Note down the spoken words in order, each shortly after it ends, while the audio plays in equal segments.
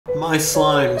My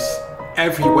slimes,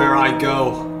 everywhere I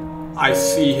go, I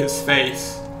see his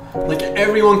face. Like,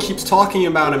 everyone keeps talking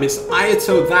about him. It's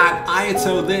Ayato that,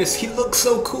 Ayato this. He looks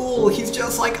so cool. He's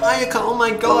just like Ayaaka. Oh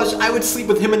my gosh, I would sleep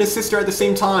with him and his sister at the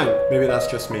same time. Maybe that's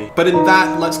just me. But in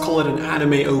that, let's call it an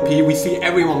anime OP, we see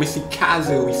everyone. We see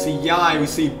Kazu, we see Yae, we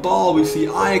see Ball, we see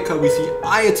Ayaaka, we see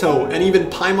Ayato, and even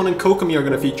Paimon and Kokomi are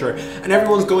gonna feature. And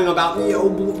everyone's going about, yo,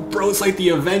 bro, it's like the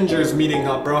Avengers meeting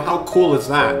up, bro. How cool is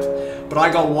that? But I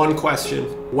got one question.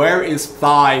 Where is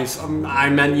Thighs? I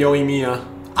meant Yoimiya.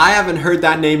 I haven't heard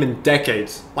that name in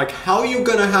decades. Like, how are you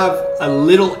gonna have a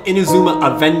little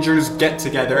Inazuma Avengers get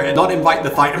together and not invite the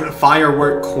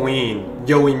firework queen,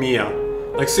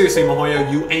 Yoimiya? Like, seriously,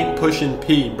 Mihoyo, you ain't pushing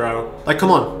P, bro. Like,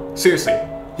 come on, seriously.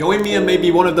 Yoimiya may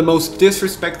be one of the most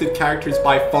disrespected characters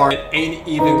by far. It ain't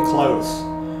even close.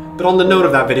 But on the note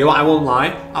of that video, I won't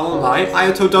lie,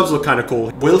 Ayato does look kinda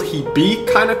cool. Will he be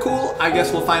kinda cool? I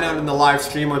guess we'll find out in the live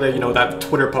stream or the, that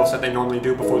Twitter post that they normally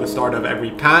do before the start of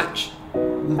every patch.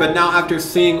 But now after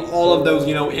seeing all of those,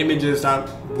 images that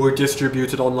were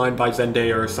distributed online by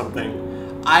Zendaya or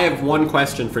something, I have one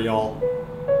question for y'all.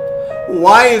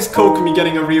 Why is Kokomi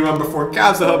getting a rerun before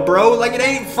Kazuha, bro? Like, it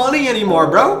ain't funny anymore,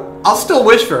 bro. I'll still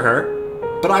wish for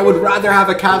her, but I would rather have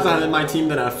a Kazuha in my team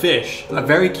than a fish. A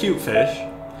very cute fish,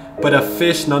 but a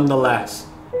fish nonetheless.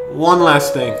 One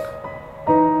last thing.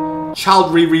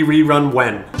 Child rerun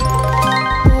when?